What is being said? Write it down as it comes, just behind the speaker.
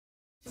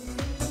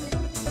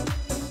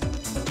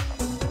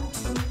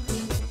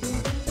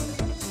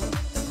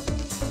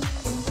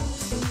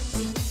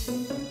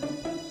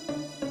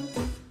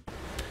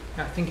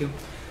thank you.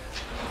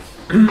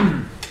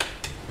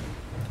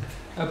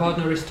 About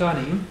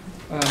Nuristani,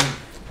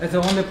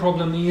 the only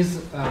problem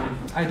is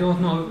I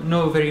don't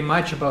know very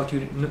much about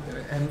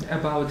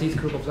about this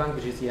group of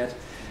languages yet.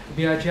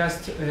 We are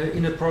just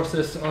in the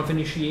process of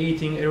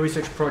initiating a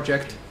research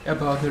project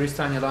about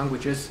Nuristani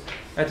languages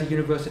at the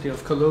University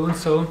of Cologne.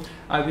 So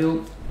I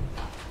will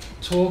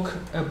talk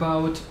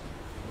about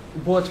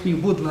what we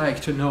would like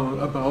to know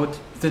about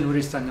the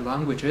Nuristani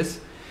languages,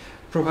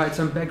 provide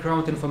some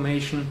background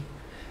information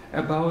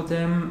about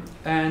them,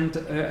 and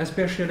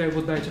especially I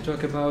would like to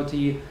talk about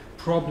the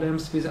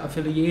problems with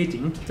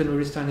affiliating the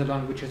Nuristani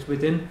languages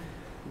with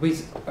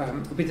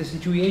the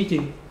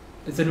situating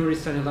the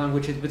Nuristani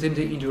languages within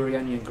the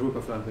Indo-Iranian group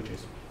of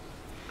languages.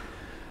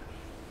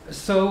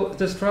 So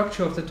the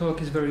structure of the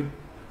talk is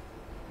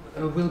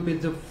will be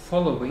the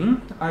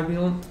following. I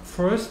will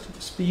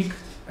first speak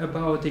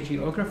about the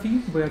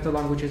geography, where the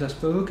languages are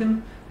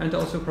spoken, and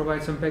also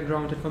provide some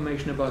background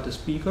information about the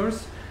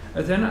speakers.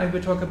 Then I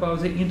will talk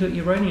about the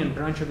Indo-Iranian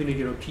branch of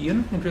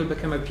Indo-European. It will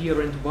become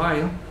apparent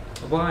why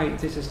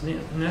this is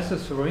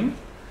necessary.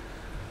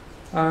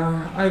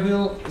 I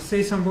will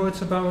say some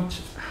words about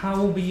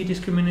how we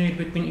discriminate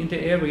between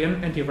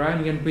Indo-Aryan and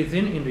Iranian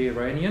within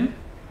Indo-Iranian,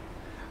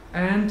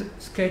 and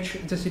sketch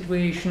the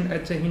situation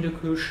at the Hindu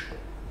Kush,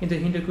 in the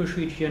Hindu Kush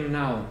region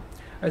now.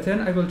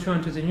 Then I will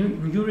turn to the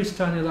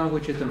Nuristani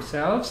languages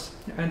themselves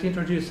and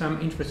introduce some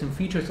interesting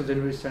features of the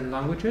Nuristani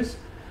languages.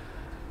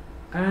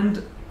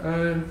 And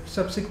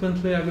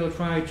subsequently I will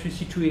try to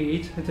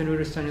situate the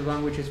Nuristani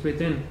languages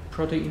within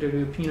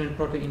Proto-Indo-European and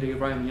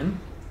Proto-Indo-Iranian,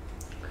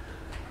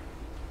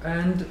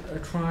 and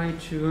try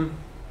to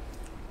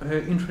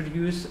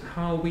introduce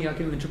how we are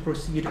going to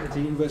proceed at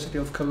the University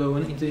of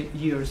Cologne in the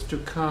years to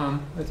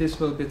come. This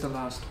will be the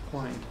last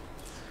point.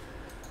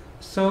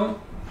 So,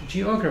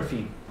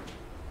 geography.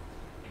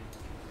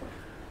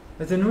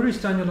 The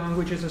Nuristani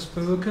languages are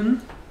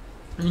spoken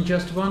in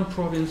just one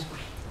province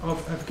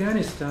of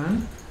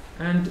Afghanistan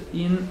and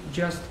in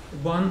just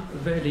one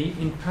valley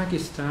in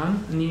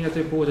Pakistan near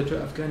the border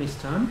to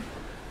Afghanistan.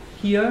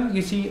 Here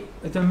you see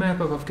the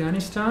map of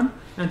Afghanistan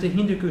and the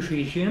Hindu Kush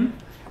region.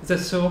 The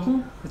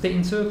circle, the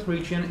encircled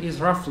region,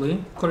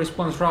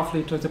 corresponds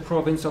roughly to the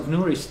province of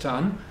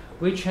Nuristan,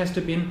 which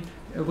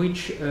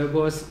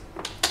was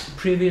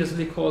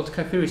previously called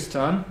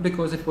Kafiristan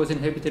because it was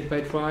inhabited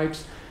by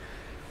tribes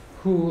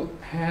who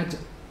had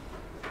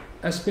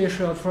a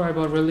special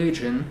tribal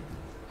religion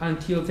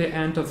until the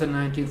end of the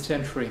 19th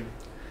century.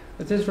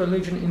 This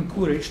religion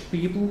encouraged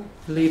people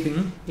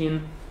living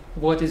in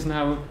what is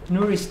now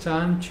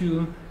Nuristan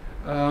to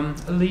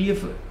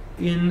live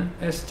in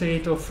a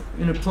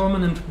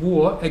permanent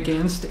war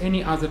against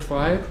any other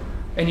tribe,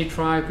 any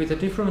tribe with a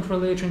different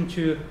religion,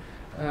 to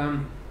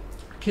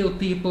kill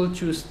people,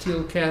 to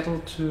steal cattle,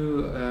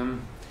 to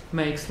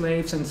make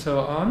slaves, and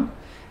so on.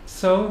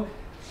 So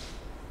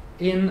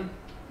in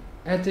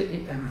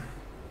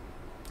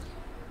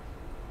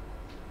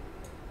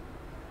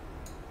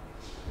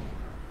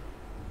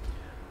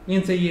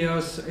the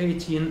years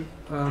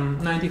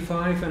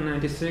 1895 and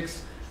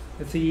 96,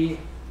 the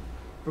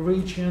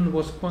region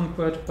was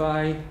conquered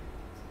by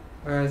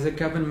the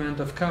government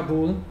of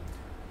Kabul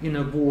in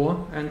a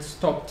war and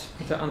stopped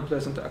the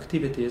unpleasant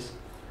activities.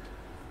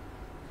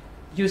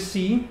 You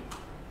see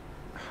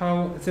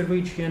how the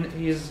region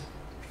is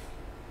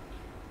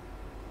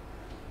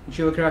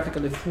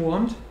geographically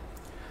formed.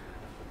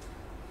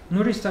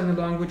 Nuristani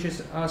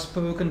languages are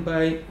spoken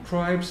by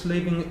tribes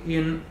living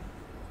in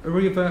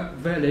river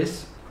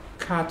valleys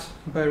cut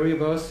by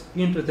rivers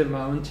into the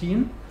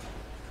mountain.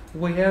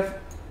 We have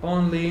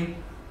only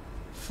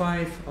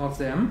 5 of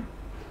them.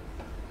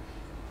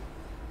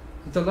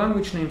 The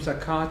language names are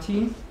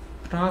Kati,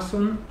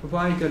 Prasun,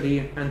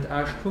 Vaigali, and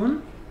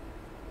Ashkun,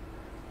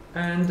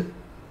 and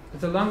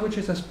the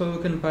languages are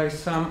spoken by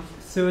some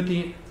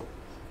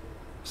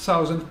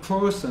 30,000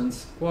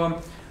 persons,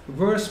 or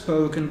were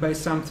spoken by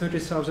some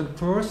 30,000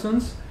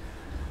 persons,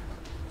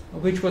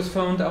 which was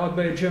found out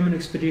by a German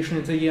expedition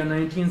in the year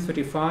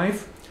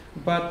 1935,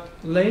 but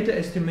later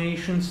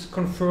estimations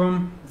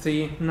confirm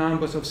the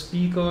numbers of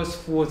speakers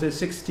for the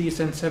 60s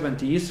and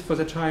 70s, for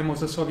the time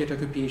of the Soviet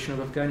occupation of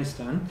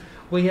Afghanistan.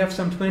 We have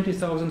some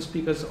 20,000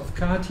 speakers of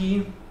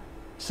Kati,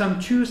 some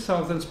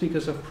 2,000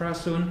 speakers of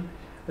Prasun,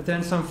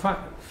 then some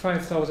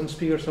 5,000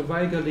 speakers of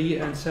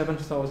Vaigali, and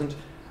 7,000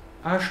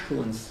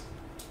 Ashtuns.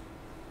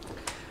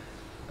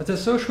 The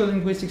social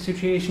linguistic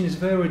situation is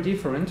very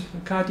different.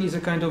 Kati is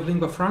a kind of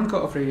lingua franca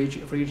of the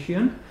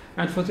region,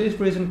 and for this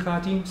reason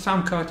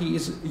some Kati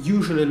is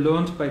usually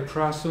learned by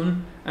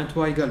Prasun and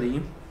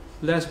Vaigali,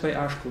 less by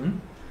Ashkun.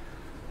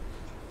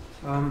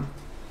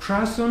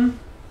 Prasun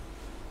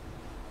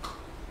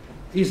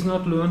is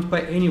not learned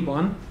by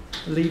anyone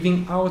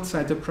living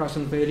outside the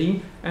Prasun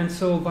Valley, and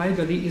so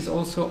Vaigali is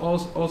also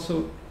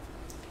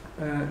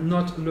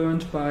not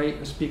learned by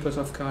speakers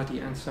of Kati,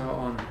 and so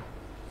on.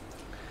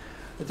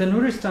 The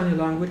Nuristani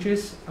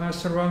languages are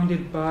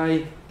surrounded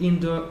by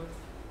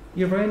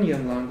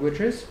Indo-Iranian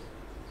languages.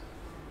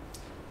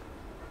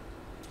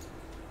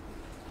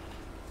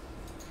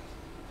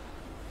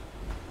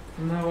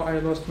 Now I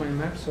lost my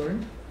map, sorry.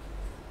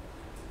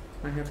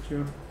 I have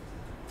to...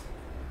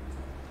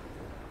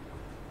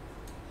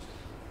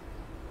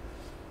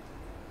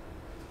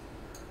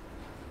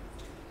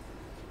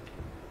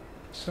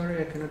 Sorry,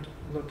 I cannot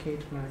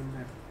locate my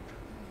map.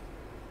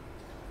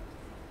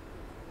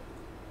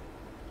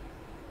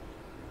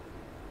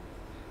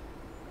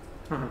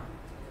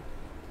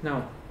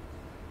 Now,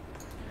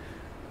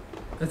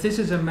 this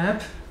is a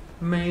map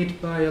made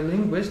by a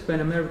linguist, by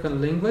an American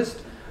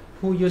linguist,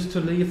 who used to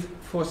live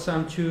for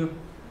some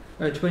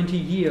 20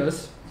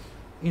 years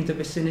in the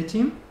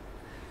vicinity.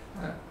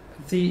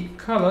 The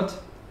colored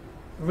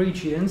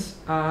regions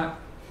are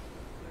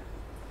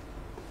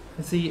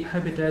the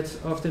habitats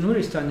of the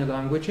Nuristani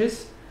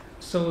languages.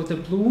 So the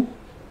blue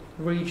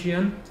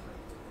region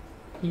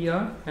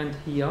here and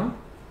here,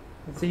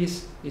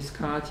 this is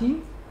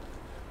Kati.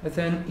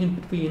 Then in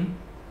between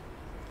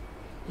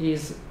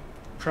is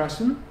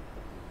Prussian.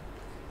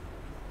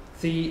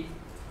 The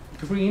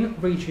green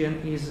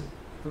region is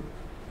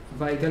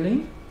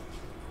Weigerling,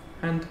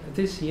 and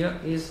this here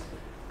is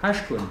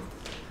Ashkun.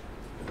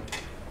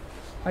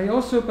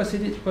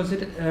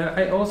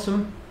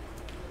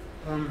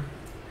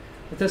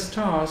 The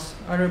stars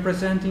are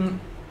representing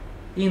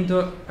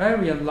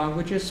Indo-Aryan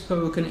languages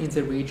spoken in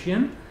the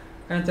region,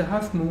 and the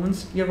half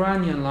moons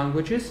Iranian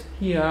languages,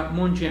 here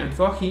Munji and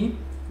Wahi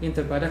in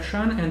the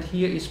Badakhshan, and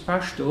here is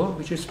Pashto,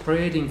 which is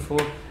spreading for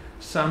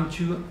some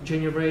 2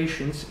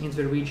 generations in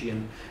the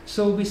region.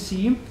 So we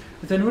see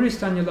the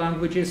Nuristani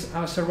languages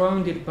are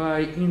surrounded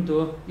by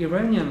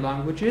Indo-Iranian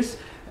languages,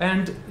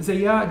 and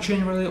they are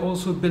generally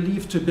also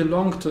believed to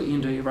belong to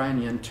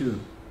Indo-Iranian too.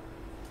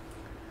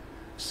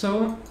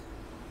 So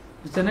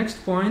the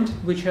next point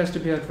which has to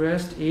be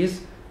addressed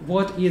is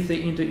what are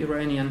the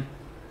Indo-Iranian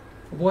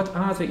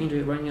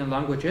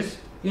languages?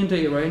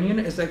 Indo-Iranian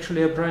is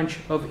actually a branch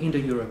of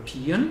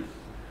Indo-European.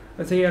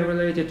 They are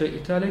related to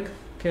Italic,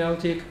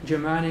 Celtic,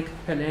 Germanic,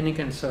 Hellenic,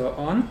 and so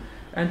on.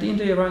 And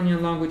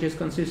Indo-Iranian languages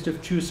consist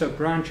of 2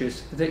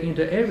 sub-branches. The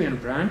Indo-Aryan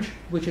branch,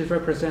 which is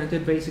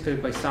represented basically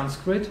by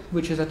Sanskrit,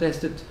 which is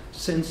attested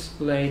since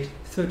late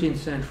 13th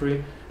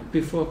century,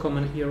 before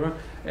Common Era,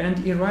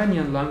 and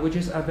Iranian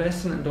languages are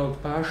Western and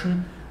Old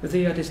Persian.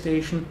 The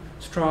attestation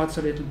starts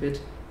a little bit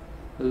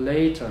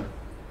later.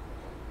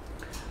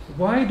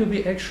 Why do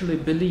we actually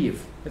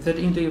believe that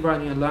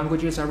Indo-Iranian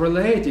languages are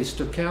related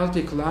to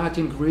Celtic,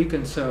 Latin, Greek,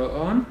 and so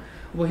on?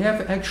 We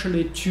have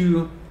actually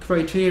 2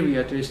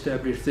 criteria to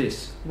establish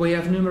this. We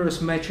have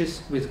numerous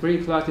matches with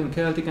Greek, Latin,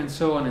 Celtic, and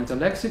so on in the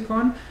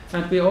lexicon,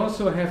 and we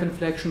also have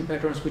inflection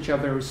patterns which are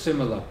very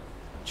similar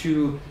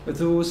to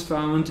those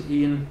found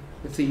in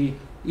the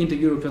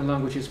Indo-European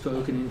languages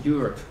spoken in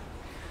Europe.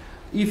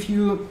 If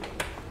you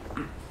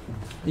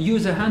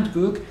use a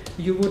handbook,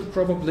 you would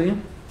probably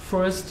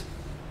first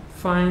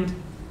find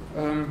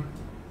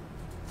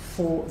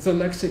for the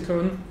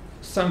lexicon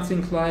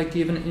something like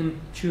given in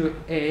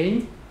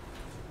 2a,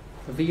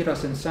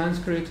 Viras in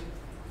Sanskrit,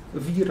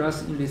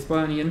 Viras in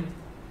Lithuanian.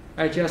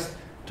 I just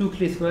took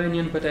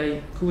Lithuanian, but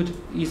I could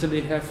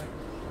easily have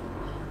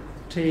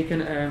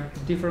taken a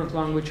different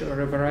language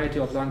or a variety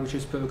of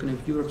languages spoken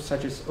in Europe,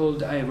 such as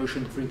Old Irish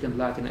and Greek and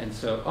Latin and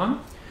so on.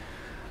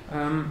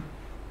 And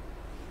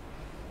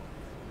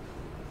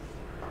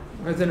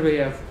then we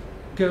have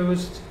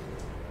ghost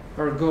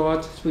or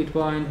god, sweet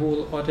wine,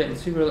 wool, otter, and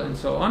cereal, and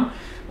so on.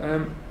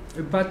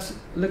 But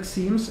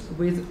lexemes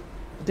with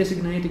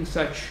designating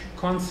such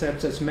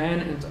concepts as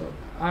man and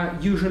are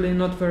usually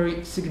not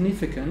very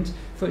significant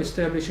for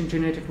establishing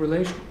genetic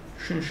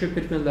relationship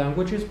between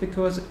languages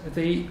because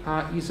they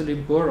are easily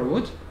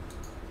borrowed.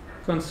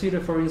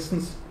 Consider, for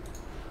instance,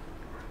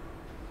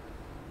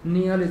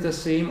 nearly the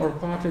same or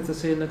partly the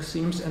same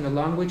lexemes in a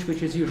language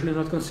which is usually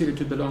not considered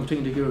to belong to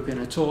Indo-European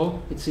at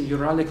all. It's a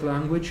Uralic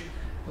language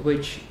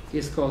which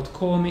is called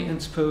Komi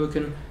and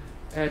spoken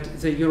at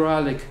the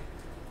Uralic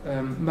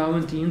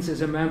mountains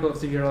as a member of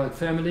the Uralic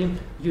family.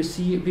 You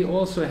see, we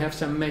also have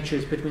some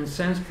matches between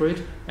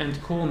Sanskrit and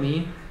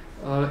Komi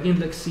in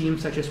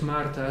lexemes such as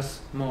Martas,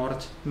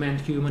 Mort, man,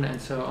 human,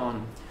 and so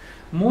on.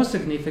 More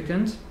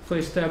significant for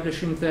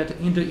establishing that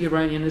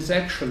Indo-Iranian is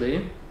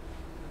actually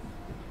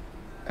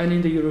an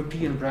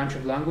Indo-European branch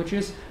of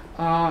languages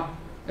are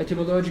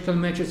etymological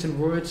matches in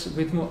words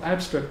with more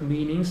abstract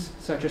meanings,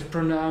 such as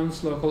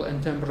pronouns, local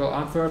and temporal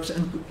adverbs,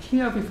 and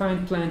here we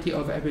find plenty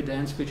of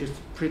evidence which is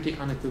pretty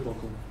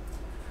unequivocal.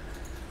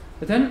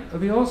 But then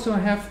we also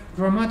have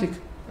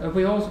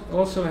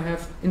also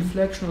have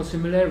inflectional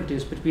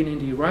similarities between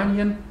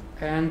Indo-Iranian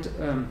and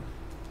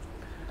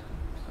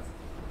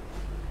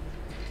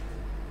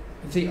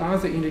the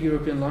other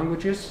Indo-European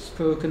languages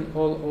spoken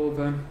all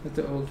over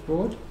the Old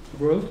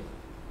World.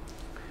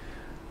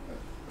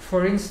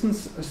 For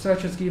instance,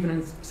 such as given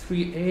in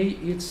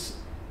 3a, it's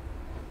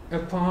a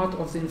part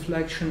of the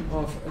inflection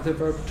of the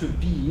verb to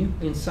be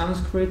in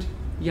Sanskrit,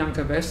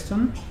 Yanka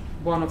Western,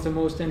 one of the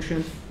most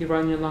ancient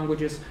Iranian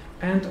languages,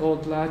 and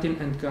Old Latin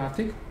and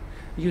Gothic.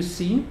 You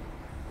see,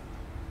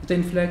 the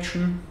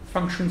inflection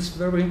functions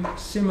very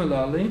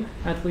similarly,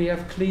 and we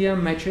have clear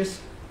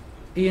matches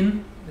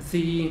in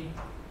the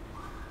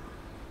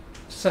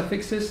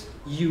suffixes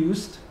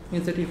used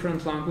in the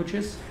different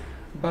languages,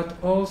 but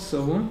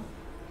also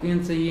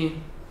in the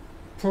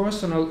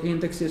personal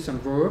indexes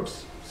and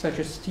verbs, such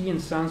as T in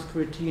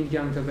Sanskrit, T in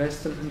Younger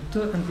Western, and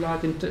T and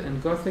Latin, T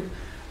and Gothic,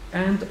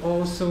 and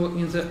also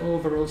in the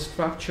overall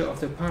structure of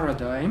the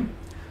paradigm.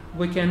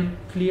 We can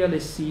clearly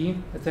see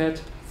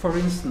that, for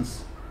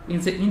instance,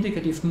 in the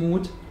indicative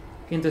mood,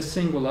 in the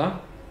singular,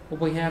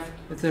 we have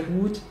the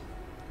root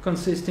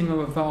consisting of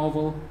a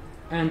vowel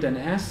and an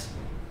S.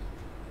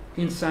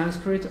 In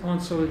Sanskrit,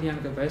 also in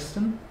Younger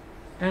Western,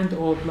 and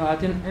Old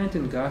Latin, and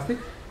in Gothic.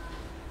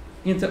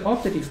 In the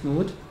optative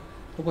mood,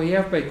 we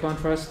have, by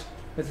contrast,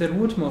 the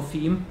root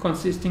morpheme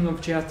consisting of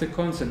just a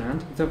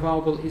consonant. The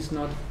vowel is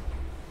not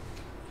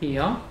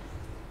here.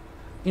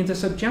 In the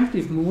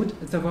subjunctive mood,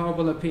 the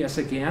vowel appears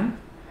again,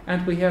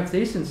 and we have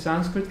this in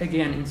Sanskrit,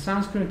 again in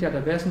Sanskrit, the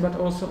other Western, but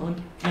also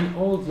in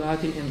Old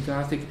Latin, in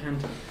Gothic,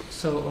 and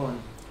so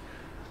on.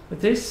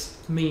 This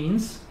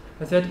means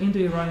that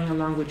Indo-Iranian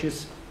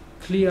languages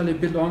clearly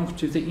belong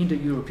to the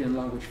Indo-European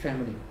language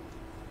family.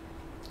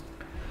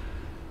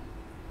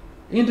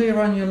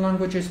 Indo-Iranian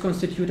languages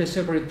constitute a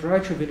separate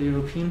branch of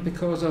Indo-European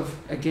because of,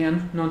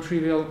 again,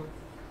 non-trivial,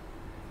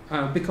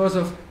 because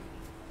of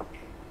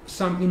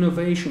some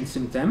innovations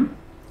in them.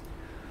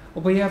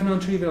 We have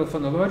non-trivial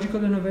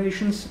phonological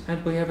innovations,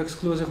 and we have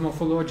exclusive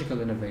morphological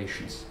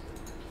innovations.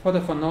 For the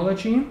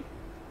phonology,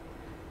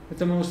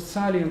 the most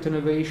salient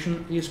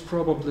innovation is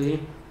probably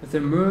the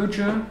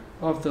merger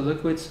of the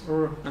liquids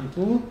R and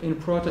L in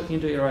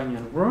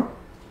Proto-Indo-Iranian R.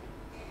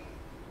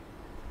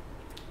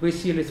 We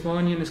see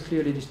Lithuanian is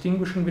clearly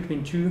distinguishing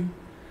between two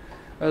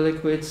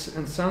liquids,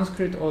 and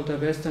Sanskrit, Old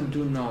Western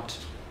do not.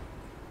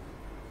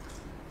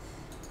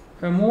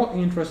 A more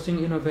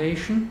interesting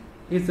innovation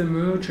is the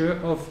merger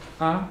of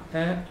A,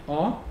 E,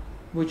 O,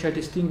 which are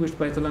distinguished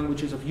by the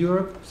languages of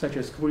Europe, such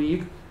as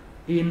Greek,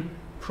 in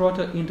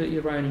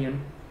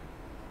Proto-Indo-Iranian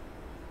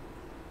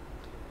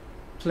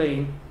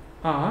plain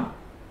A,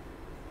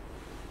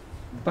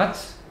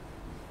 but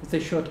the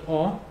short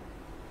O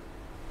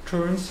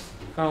turns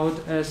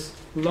out as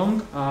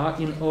long A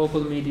in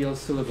oval medial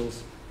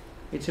syllables.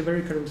 It's a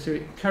very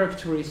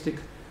characteristic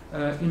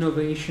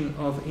innovation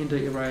of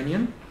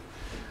Indo-Iranian.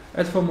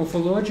 As for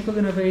morphological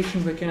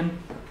innovation, we can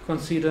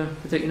consider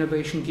the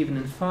innovation given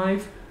in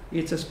 5.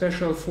 It's a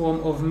special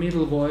form of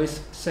middle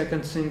voice,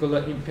 second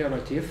singular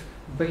imperative,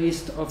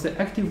 based of the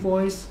active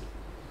voice,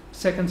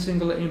 second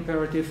singular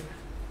imperative,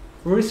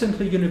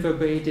 recently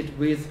univerbated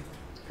with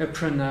a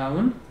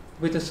pronoun,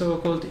 with a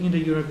so-called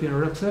Indo-European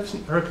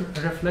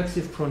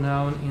reflexive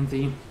pronoun in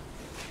the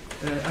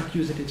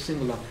accusative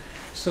singular.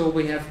 So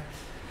we have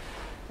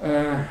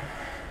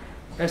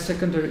a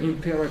secondary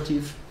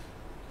imperative,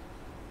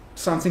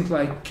 something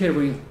like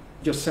carry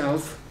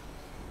yourself,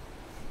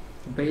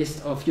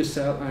 based of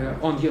yourself,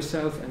 on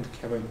yourself and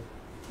carry.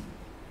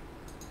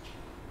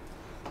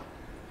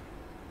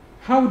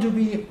 How do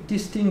we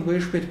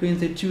distinguish between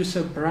the two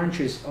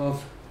sub-branches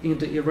of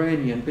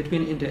Indo-Iranian,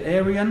 between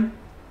Indo-Aryan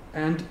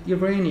and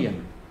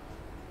Iranian?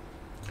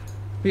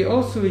 We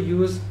also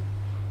use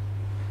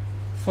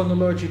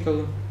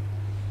phonological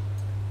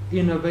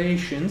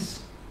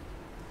innovations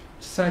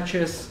such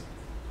as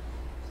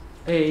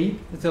A,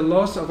 the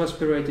loss of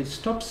aspirated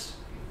stops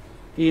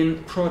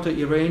in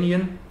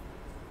Proto-Iranian,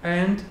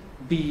 and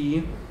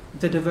B,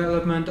 the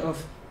development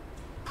of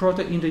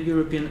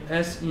Proto-Indo-European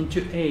S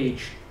into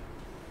H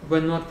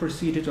when not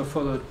preceded or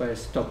followed by a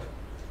stop.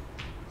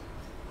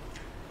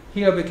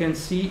 Here we can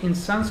see in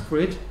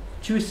Sanskrit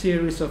two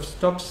series of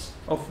stops,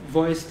 of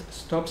voiced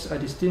stops are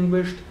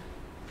distinguished,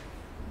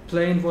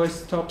 plain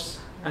voiced stops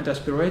and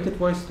aspirated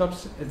voiced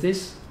stops.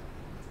 This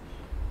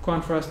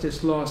contrast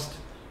is lost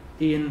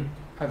in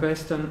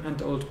Avestan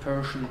and Old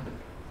Persian.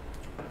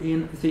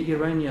 In the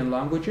Iranian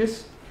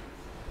languages,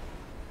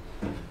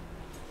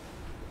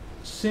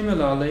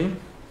 similarly,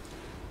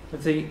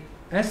 the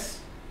S,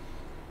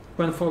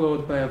 when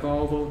followed by a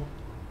vowel,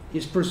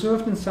 is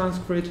preserved in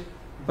Sanskrit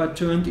but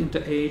turned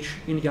into H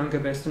in Younger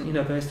Western, in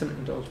Avestan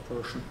and Old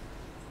Persian.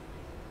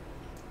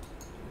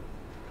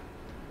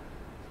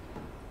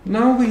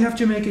 Now we have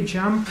to make a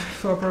jump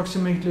for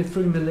approximately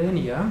 3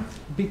 millennia,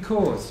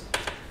 because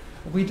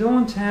we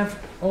don't have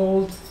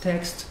old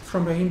text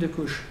from the Hindu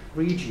Kush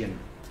region.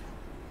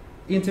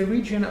 In the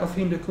region of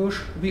Hindu Kush,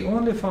 we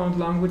only found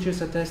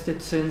languages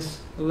attested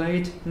since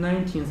late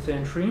 19th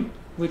century,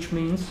 which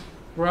means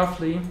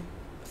roughly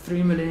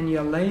 3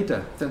 millennia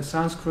later than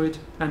Sanskrit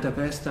and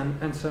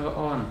Avestan and so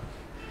on.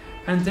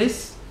 And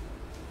this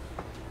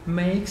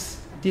makes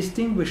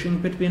distinguishing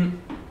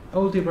between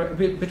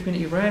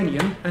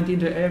Iranian and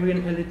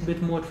Indo-Aryan a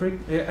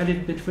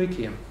little bit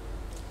trickier.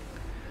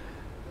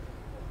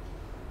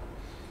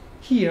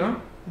 Here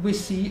we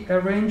see a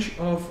range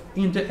of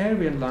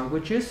Indo-Aryan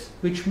languages,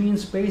 which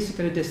means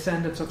basically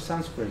descendants of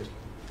Sanskrit.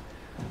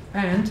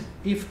 And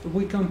if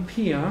we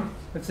compare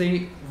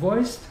the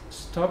voiced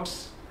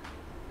stops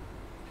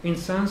in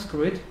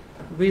Sanskrit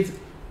with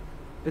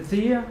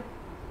their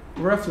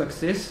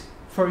reflexes,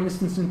 for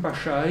instance in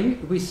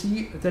Pashai, we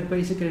see that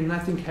basically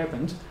nothing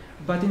happened.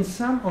 but in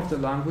some of the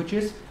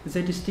languages,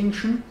 the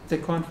distinction, the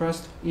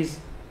contrast, is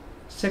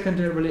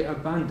secondarily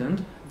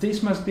abandoned.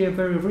 This must be a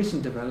very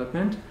recent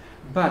development,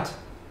 but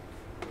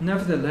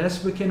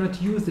nevertheless, we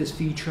cannot use this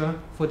feature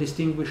for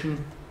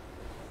distinguishing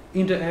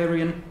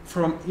Indo-Aryan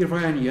from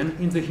Iranian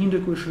in the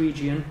Hindu Kush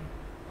region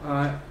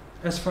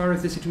as far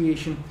as the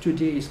situation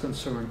today is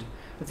concerned.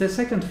 The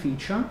second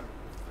feature,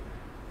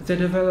 the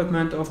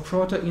development of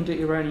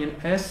Proto-Indo-Iranian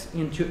S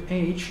into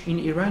H in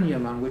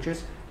Iranian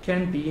languages,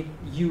 can be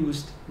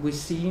used, we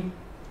see,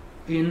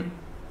 in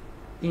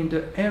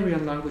the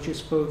Aryan languages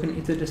spoken,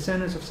 in the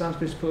descendants of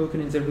Sanskrit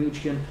spoken in the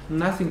region.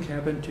 Nothing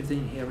happened to the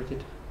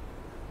inherited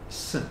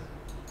S.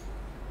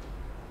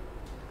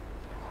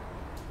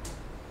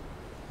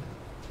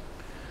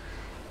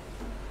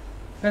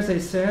 As I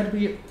said,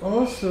 we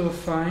also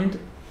find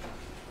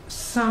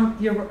some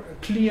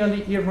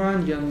clearly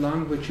Iranian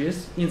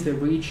languages in the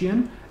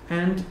region,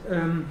 and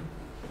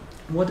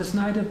what is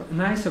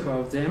nice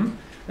about them,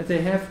 that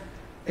they have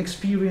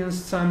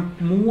experienced some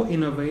more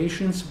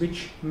innovations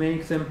which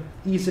make them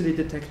easily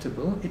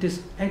detectable. It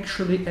is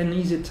actually an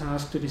easy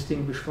task to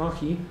distinguish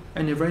Wahi,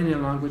 an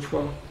Iranian language,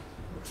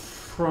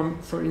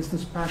 from, for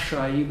instance,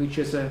 Pashai, which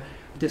is a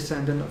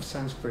descendant of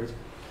Sanskrit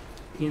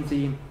in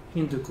the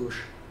Hindu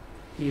Kush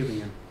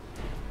area.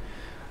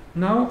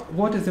 Now,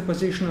 what is the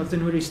position of the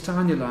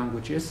Nuristani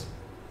languages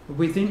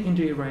within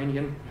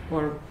Indo-Iranian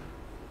or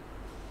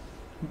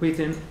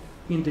within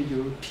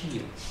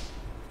Indo-European?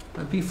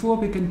 Before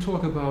we can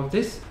talk about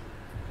this,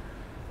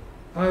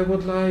 I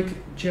would like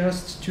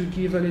just to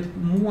give a little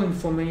more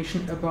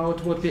information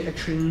about what we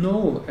actually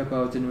know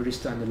about the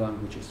Nuristani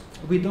languages.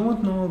 We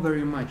don't know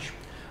very much,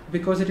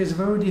 because it is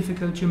very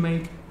difficult to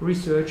make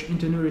research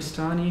into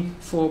Nuristani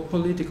for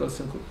political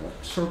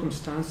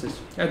circumstances.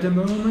 At the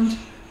moment,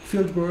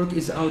 field work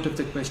is out of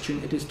the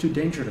question. It is too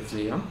dangerous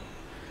there.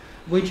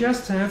 We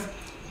just have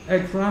a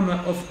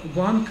grammar of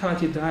one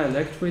Kati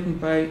dialect written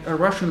by a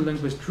Russian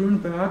linguist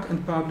Grunberg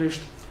and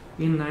published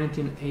in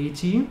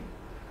 1980.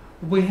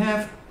 We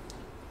have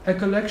a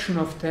collection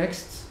of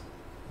texts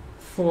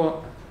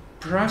for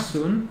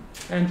Prasun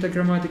and a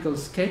grammatical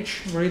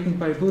sketch written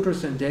by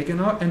Budrus and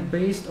Degenau and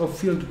based on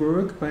field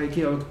work by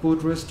Georg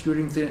Budrus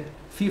during the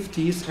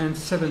 50s and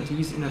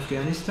 70s in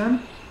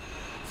Afghanistan.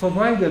 For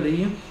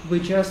Weigerli, we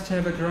just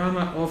have a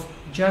grammar of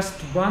just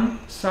one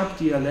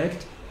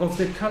subdialect of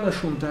the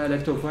Kalashum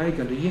dialect of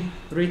Weigerli,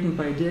 written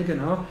by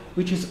Degenau,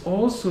 which is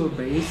also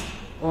based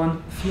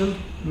on field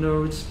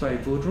notes by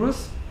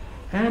Budrus.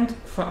 And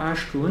for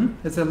Ashkun,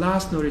 as the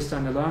last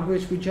Nuristani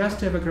language, we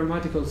just have a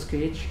grammatical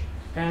sketch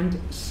and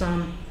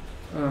some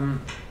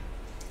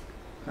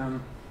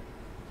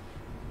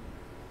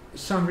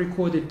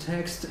recorded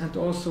text, and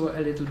also a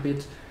little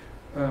bit,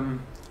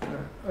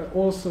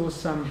 also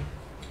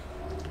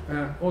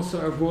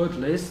a word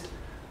list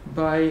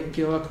by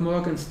Georg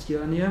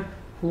Morgenstierna,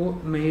 who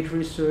made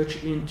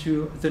research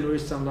into the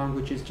Nuristan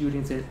languages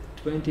during the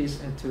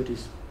 20s and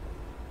 30s.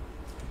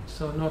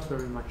 So not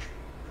very much.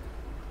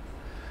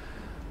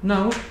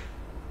 Now,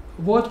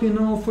 what we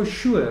know for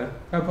sure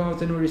about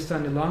the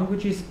Nuristani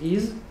languages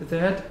is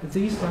that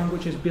these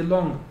languages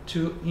belong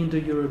to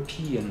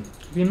Indo-European.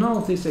 We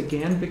know this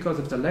again because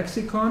of the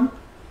lexicon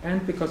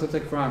and because of the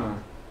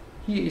grammar.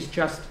 Here is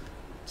just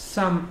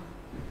some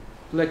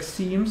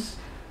lexemes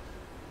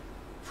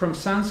from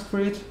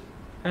Sanskrit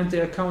and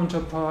their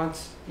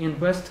counterparts in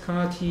West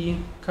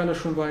Kati,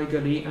 Kalashum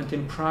Weigerli, and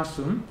in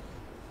Prasun.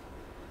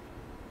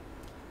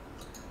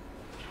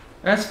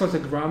 As for the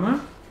grammar,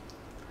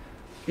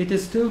 it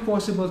is still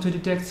possible to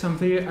detect some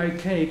very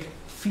archaic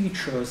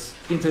features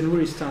in the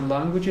Nuristan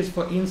languages,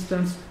 for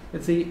instance,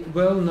 the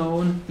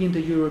well-known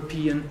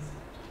Indo-European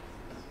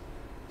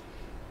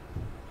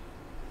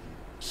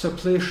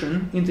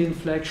suppletion in the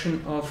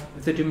inflection of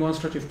the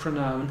demonstrative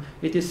pronoun.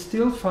 It is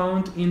still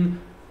found in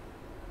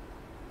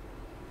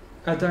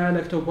a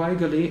dialect of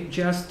Weigerli,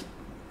 just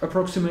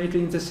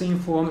approximately in the same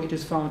form it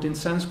is found in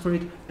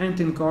Sanskrit and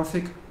in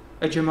Gothic,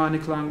 a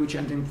Germanic language,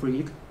 and in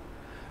Greek.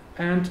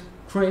 And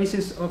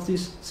traces of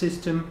this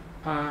system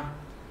are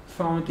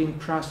found in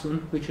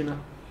Prasun, which is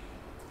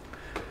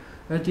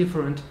a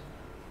different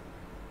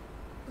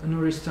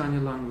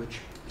Nuristani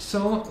language.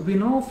 So we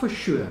know for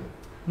sure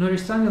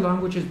Nuristani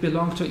languages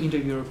belong to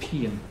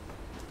Indo-European.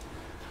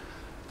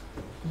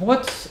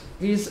 What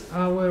is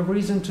our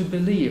reason to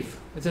believe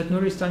that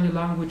Nuristani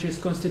languages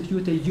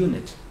constitute a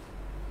unit?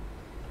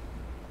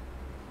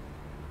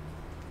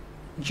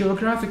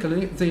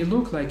 Geographically, they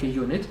look like a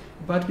unit,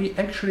 but we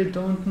actually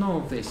don't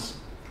know this.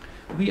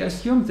 We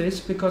assume this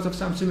because of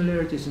some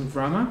similarities in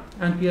grammar,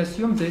 and we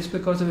assume this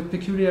because of a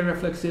peculiar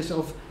reflexes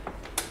of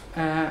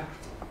a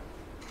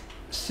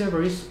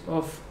series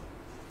of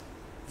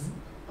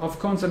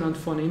consonant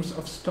phonemes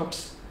of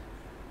stops,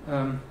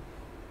 of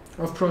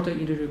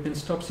Proto-Indo-European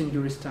stops in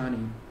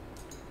Nuristani.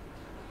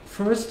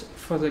 First,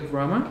 for the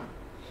grammar,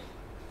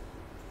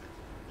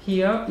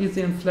 here is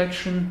the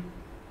inflection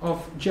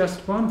of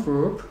just one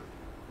verb,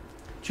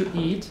 to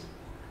eat,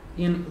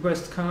 in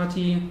West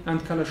Kati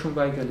and Kalashum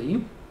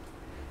Weigerli.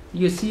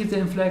 You see the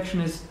inflection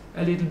is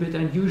a little bit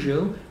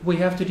unusual. We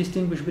have to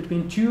distinguish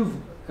between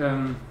two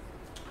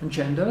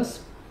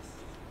genders.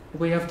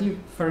 We have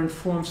different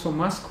forms for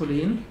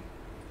masculine,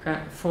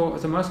 for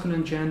the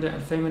masculine gender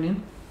and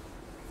feminine.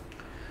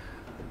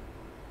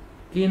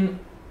 In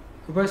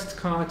West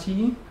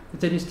Kati,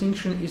 the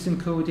distinction is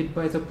encoded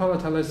by the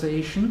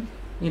palatalization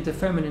in the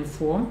feminine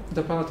form,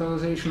 the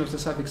palatalization of the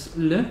suffix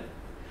l,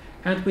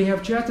 and we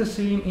have just the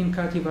same in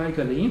Kati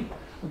Vaigali,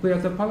 where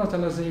the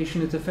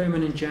palatalization in the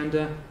feminine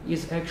gender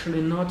is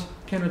actually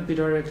cannot be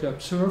directly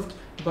observed,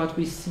 but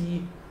we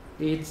see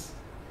it's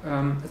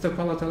the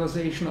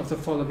palatalization of the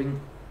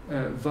following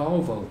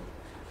vowel.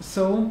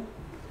 So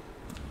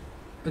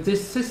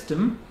this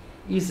system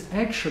is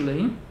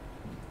actually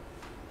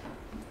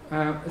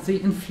the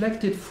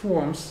inflected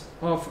forms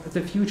of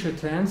the future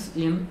tense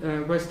in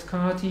West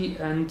Kati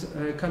and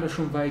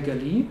Kalashum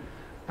Vaigali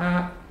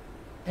are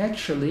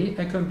actually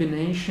a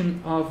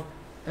combination of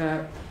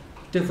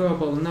the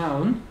verbal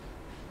noun,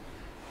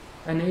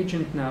 an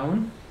agent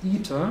noun,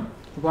 eater,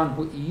 one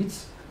who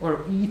eats,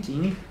 or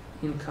eating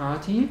in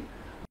Kati,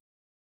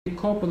 a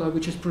copula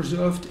which is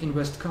preserved in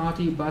West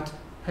Kati but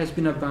has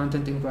been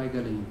abandoned in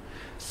Vaigali.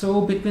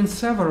 So between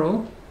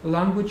several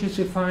languages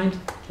we find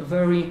a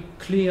very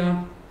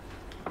clear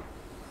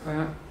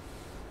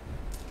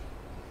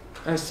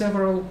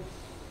several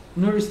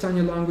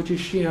Nuristani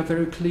languages share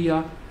very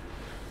clear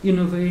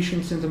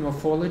innovations in the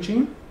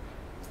morphology,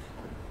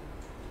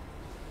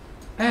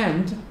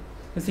 and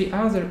the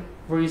other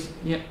reason,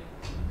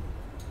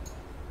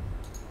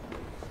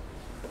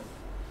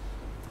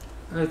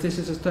 this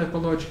is a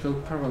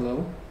typological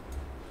parallel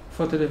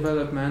for the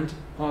development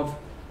of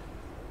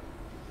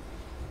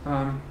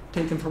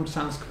taken from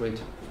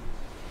Sanskrit,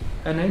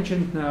 an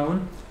ancient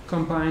noun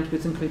combined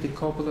with enclitic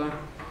copula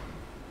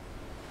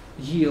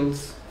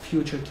yields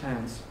future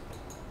tense.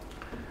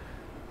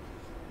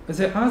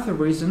 The other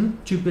reason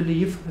to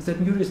believe that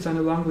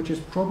Nuristani languages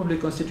probably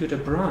constitute a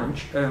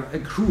branch, a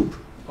group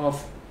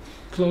of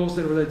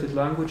closely related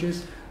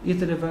languages, is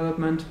the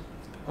development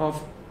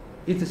of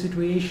the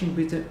situation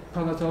with the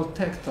palatal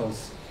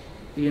tactiles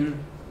in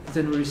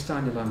the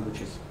Nuristani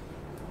languages.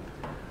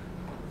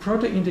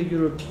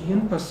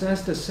 Proto-Indo-European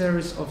possessed a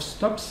series of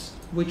stops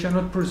which are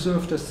not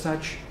preserved as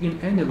such in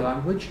any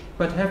language,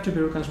 but have to be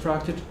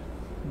reconstructed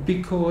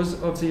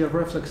because of their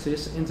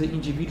reflexes in the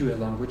individual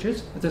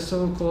languages, the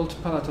so-called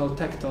palatal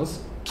tactiles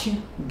k,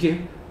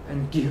 g,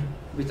 and g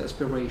with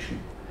aspiration.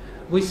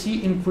 We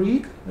see in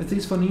Greek that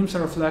these phonemes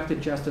are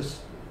reflected just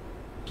as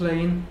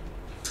plain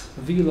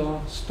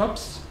velar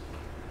stops,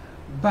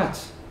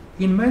 but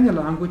in many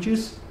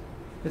languages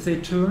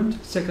they turned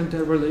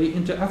secondarily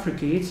into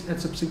affricates and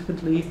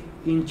subsequently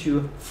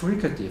into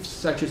fricatives,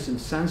 such as in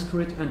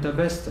Sanskrit and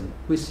Avestan.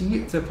 We see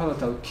the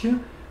palatal k.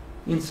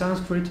 In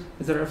Sanskrit,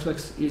 the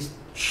reflex is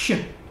sh.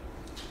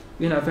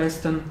 In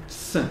Avestan,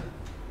 s.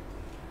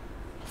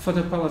 For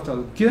the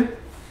palatal g,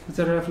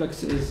 the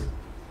reflex is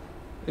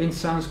in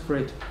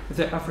Sanskrit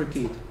the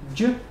affricate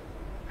j,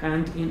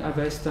 and in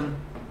Avestan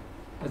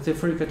the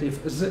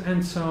fricative z,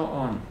 and so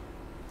on.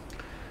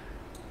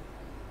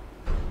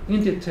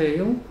 In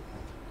detail,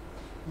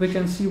 we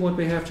can see what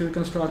we have to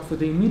reconstruct for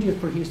the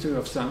immediate prehistory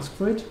of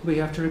Sanskrit. We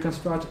have to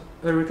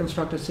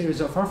reconstruct a series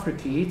of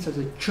affricates as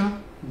a ch,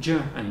 j,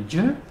 and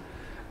j.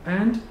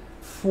 And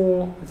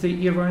for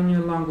the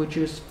Iranian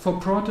languages, for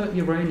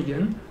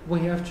Proto-Iranian,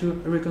 we have to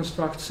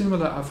reconstruct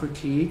similar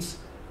affricates,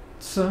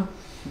 ts,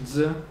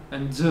 z,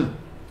 and z.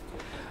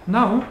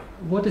 Now,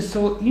 what is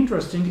so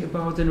interesting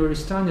about the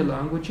Nuristani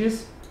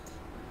languages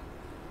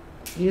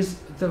is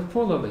the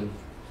following.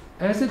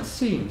 As it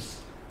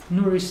seems,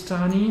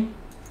 Nuristani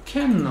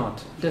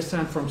cannot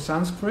descend from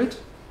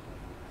Sanskrit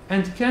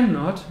and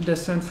cannot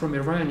descend from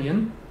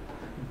Iranian,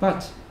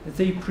 but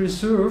they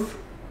preserve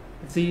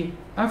the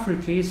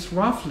affricates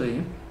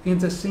roughly in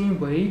the same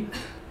way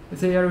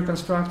they are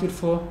reconstructed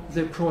for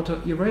the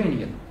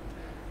Proto-Iranian.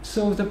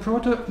 So the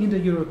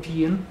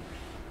Proto-Indo-European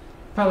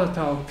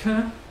palatal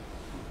k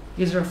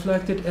is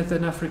reflected as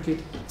an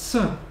affricate ts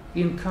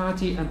in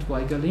Kati and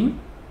Vaigali,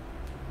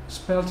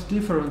 spelled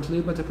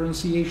differently, but the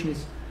pronunciation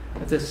is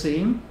the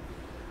same.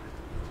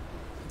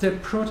 The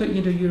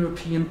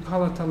Proto-Indo-European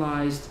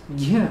palatalized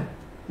g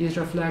is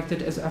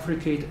reflected as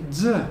affricate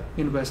z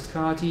in West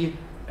Kati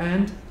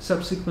and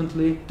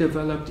subsequently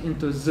developed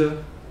into z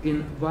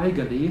in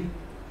Vaigali,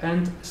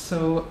 and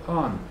so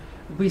on.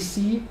 We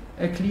see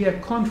a clear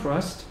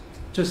contrast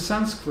to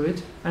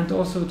Sanskrit and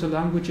also to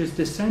languages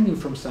descending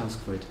from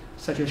Sanskrit,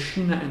 such as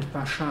Shina and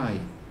Pashai,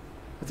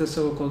 the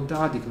so-called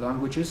Dardic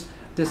languages,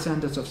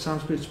 descendants of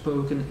Sanskrit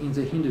spoken in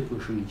the Hindu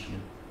Kush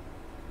region.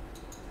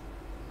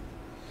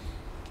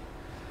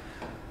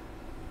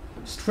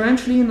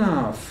 Strangely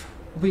enough,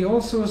 we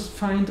also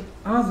find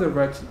other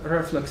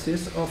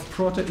reflexes of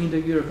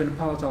Proto-Indo-European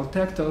palatal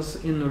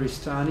tactiles in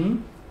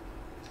Nuristani,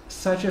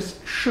 such as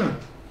sh,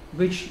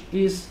 which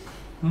is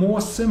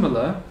more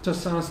similar to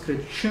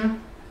Sanskrit sh,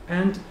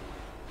 and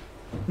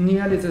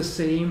nearly the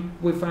same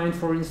we find,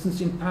 for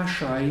instance, in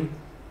Pashai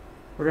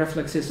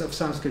reflexes of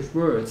Sanskrit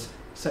words,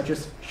 such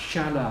as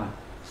shala,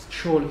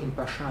 shol in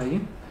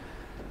Pashai,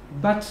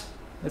 but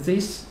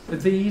these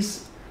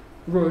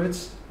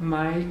words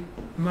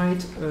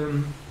might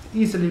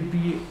easily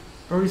be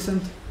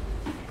recent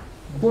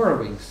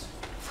borrowings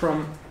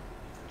from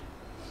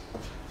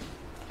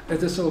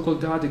the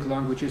so-called Dardic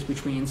languages,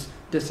 which means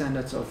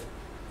descendants of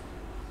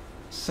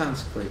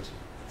Sanskrit.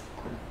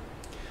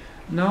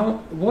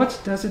 Now, what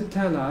does it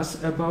tell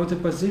us about the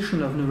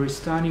position of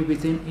Nuristani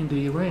within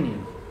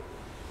Indo-Iranian?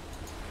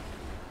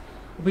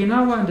 We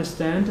now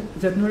understand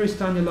that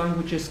Nuristani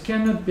languages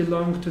cannot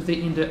belong to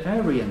the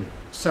Indo-Aryan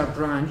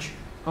sub-branch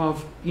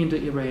of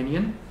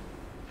Indo-Iranian.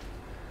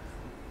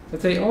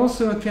 They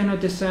also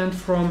cannot descend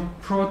from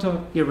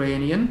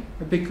Proto-Iranian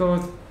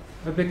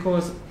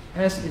because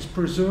S is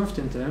preserved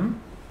in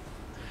them.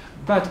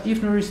 But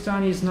if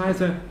Nuristani is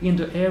neither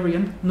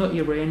Indo-Aryan nor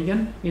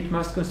Iranian, it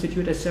must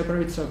constitute a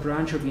separate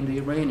sub-branch of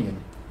Indo-Iranian.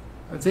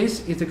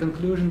 This is the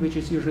conclusion which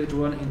is usually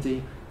drawn in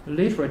the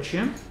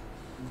literature,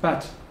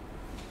 but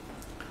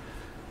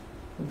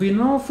we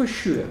know for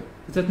sure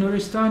that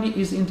Nuristani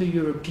is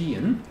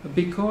Indo-European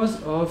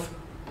because of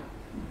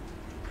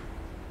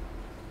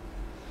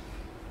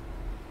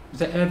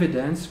the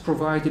evidence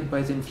provided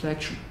by the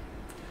inflection.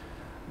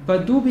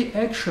 But do we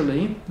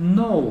actually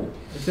know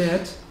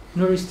that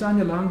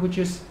Nuristani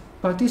languages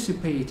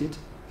participated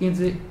in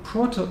the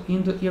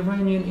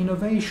Proto-Indo-Iranian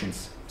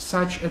innovations,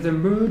 such as the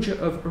merger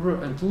of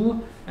R and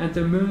L and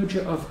the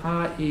merger of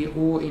A, E,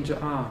 O into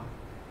R?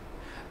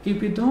 If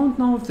we don't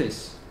know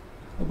this,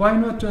 why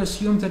not to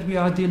assume that we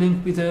are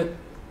dealing with a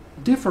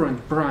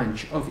different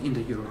branch of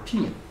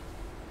Indo-European?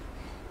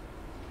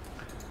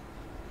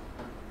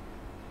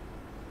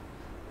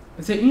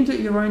 The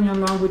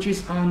Indo-Iranian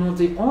languages are not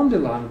the only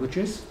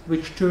languages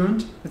which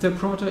turned the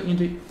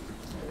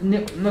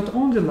not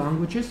only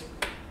languages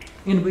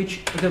in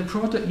which the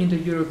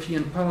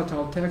Proto-Indo-European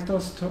palatal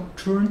tactiles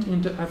turned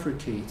into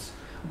affricates.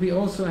 We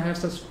also have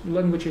such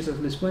languages as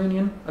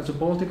Lithuanian, as the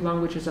Baltic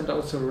languages, and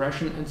also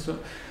Russian and so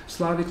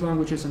Slavic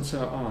languages and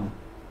so on.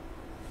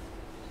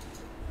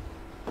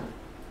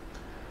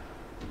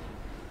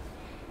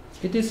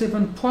 It is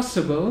even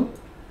possible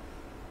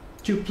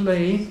to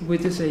play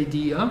with this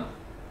idea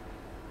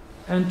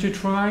and to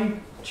try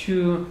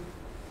to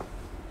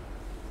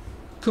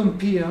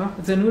compare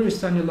the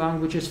Nuristani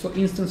languages, for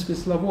instance, with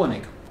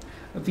Slavonic.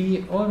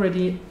 We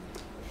already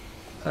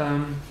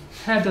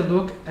had a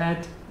look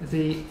at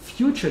the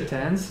future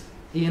tense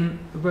in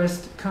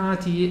West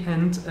Kati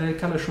and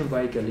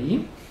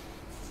Kalashon-Vaikali.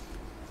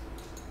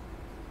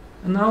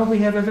 Now we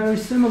have a very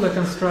similar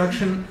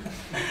construction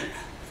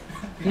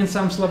in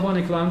some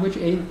Slavonic language,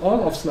 in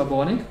all of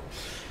Slavonic.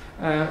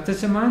 The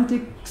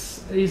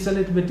semantics is a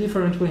little bit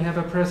different. We have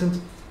a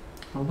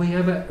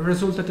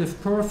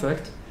resultative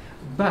perfect,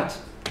 but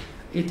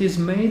it is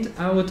made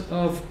out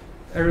of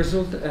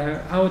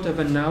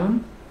a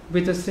noun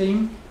with the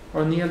same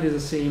or nearly the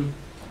same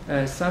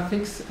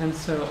suffix and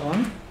so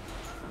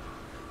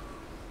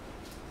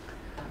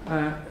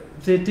on.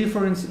 The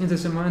difference in the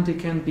semantic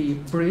can be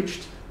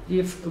bridged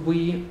if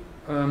we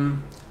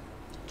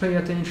pay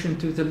attention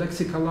to the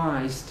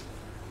lexicalized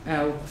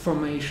L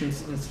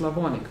formations in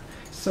Slavonic.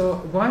 So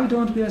why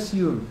don't we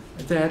assume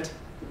that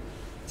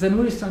the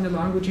Nuristani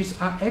languages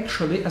are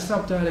actually a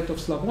subdialect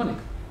of Slavonic?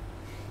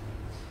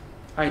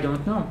 I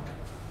don't know.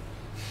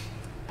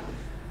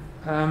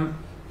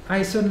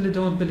 I certainly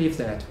don't believe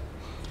that.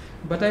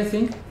 But I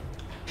think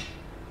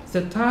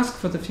the task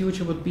for the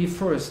future would be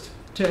first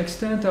to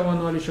extend our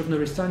knowledge of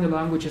Nuristani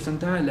languages and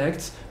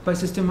dialects by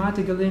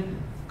systematically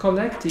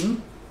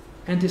collecting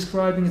and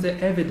describing the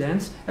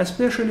evidence,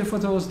 especially for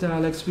those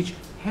dialects which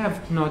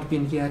have not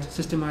been yet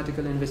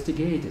systematically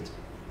investigated.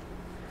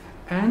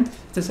 And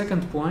the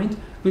second point,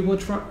 we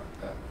would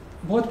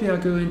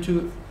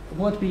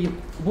what we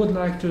would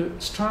like to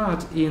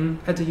start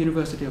at the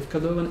University of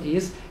Cologne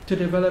is to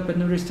develop a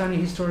Nuristani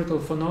historical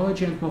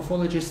phonology and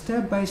morphology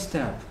step by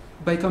step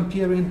by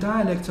comparing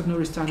dialects of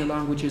Nuristani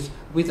languages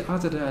with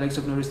other dialects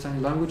of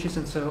Nuristani languages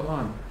and so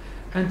on.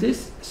 And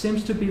this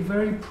seems to be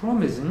very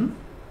promising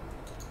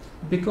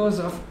because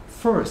of,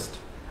 first,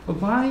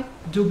 why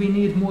do we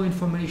need more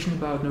information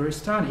about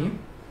Nuristani?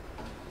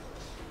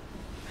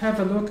 Have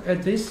a look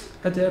at this,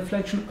 at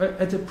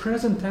the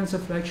present tense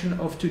inflection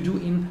of to do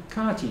in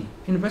Kati.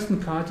 In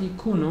Western Kati,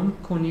 kunum,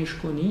 kunish,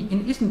 kuni.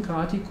 In Eastern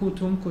Kati,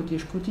 kutum,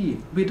 kutish,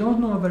 kuti. We don't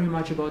know very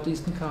much about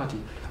Eastern Kati.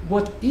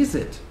 What is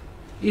it?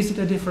 Is it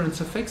a different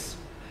suffix?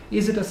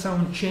 Is it a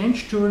sound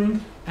change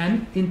turning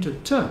N into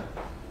T?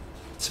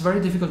 It's very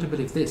difficult to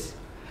believe this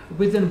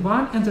within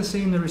one and the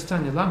same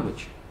Nuristani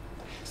language.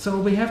 So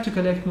we have to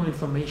collect more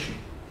information.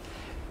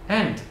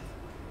 And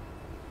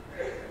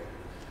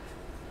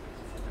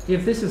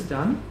if this is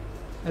done,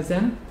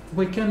 then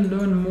we can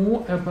learn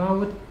more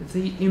about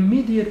the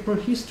immediate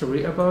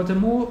prehistory, about the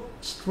more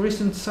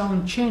recent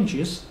sound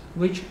changes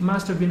which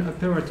must have been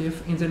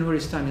operative in the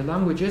Nuristani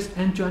languages,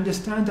 and to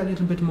understand a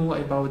little bit more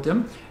about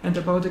them and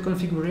about the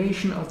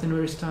configuration of the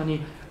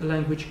Nuristani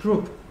language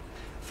group.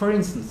 For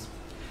instance,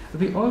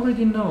 we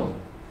already know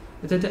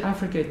that the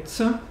affricate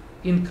ts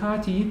in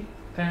Kati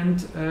and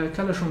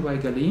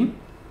Kalashon-Vaikali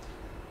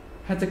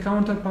had the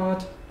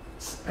counterpart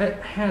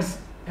has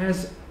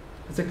as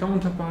the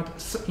counterpart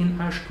s in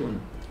Ashkun.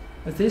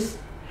 This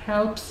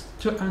helps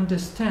to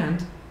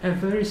understand a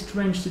very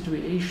strange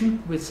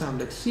situation with some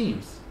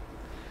lexemes.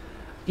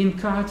 In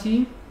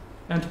Kati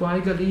and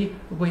Waigali,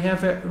 we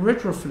have a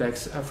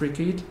retroflex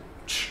affricate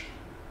ch.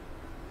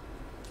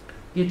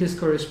 It is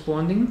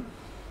corresponding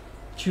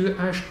to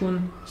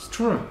Ashkun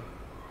str.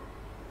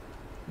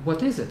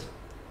 What is it?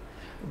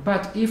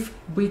 But if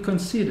we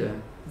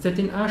consider that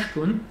in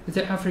Ashkun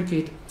the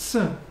affricate ts,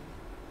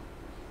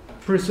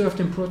 preserved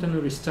in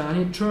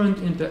Proto-Nuristani, turned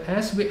into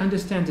s, we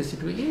understand the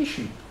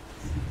situation.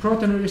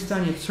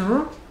 Proto-Nuristani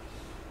tsr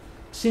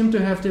seem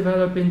to have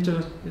developed into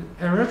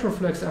a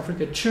retroflex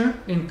affricate ch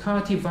in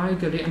Kati,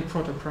 Waigali and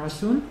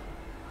Proto-Prasun,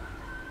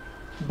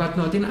 but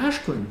not in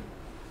Ashkun.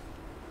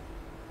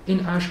 In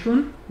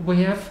Ashkun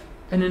we have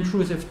an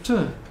intrusive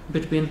t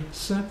between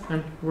s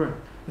and r.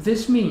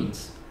 This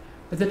means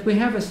that we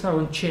have a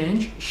sound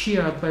change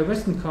shared by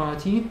Western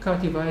Kati,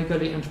 Kati,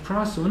 Waigali and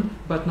Prasun,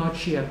 but not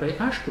shared by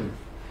Ashkun.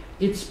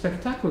 It's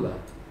spectacular,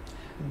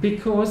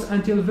 because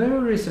until very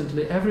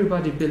recently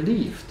everybody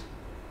believed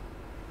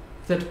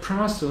that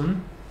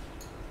Prasun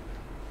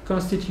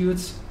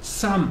constitutes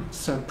some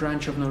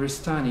sub-branch of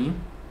Nuristani,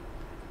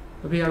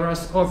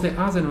 whereas all the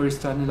other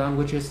Nuristani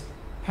languages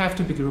have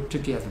to be grouped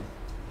together.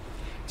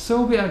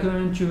 So we are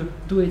going to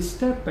do it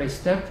step by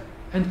step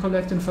and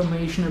collect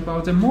information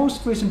about the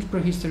most recent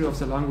prehistory of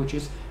the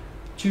languages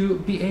to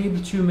be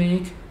able to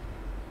make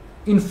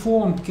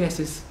informed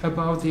guesses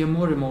about their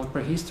more remote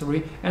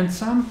prehistory and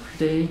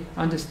someday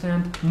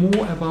understand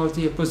more about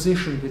their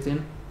position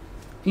within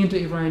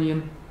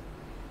Indo-Iranian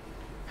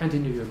and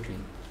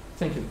Indo-European.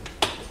 Thank you.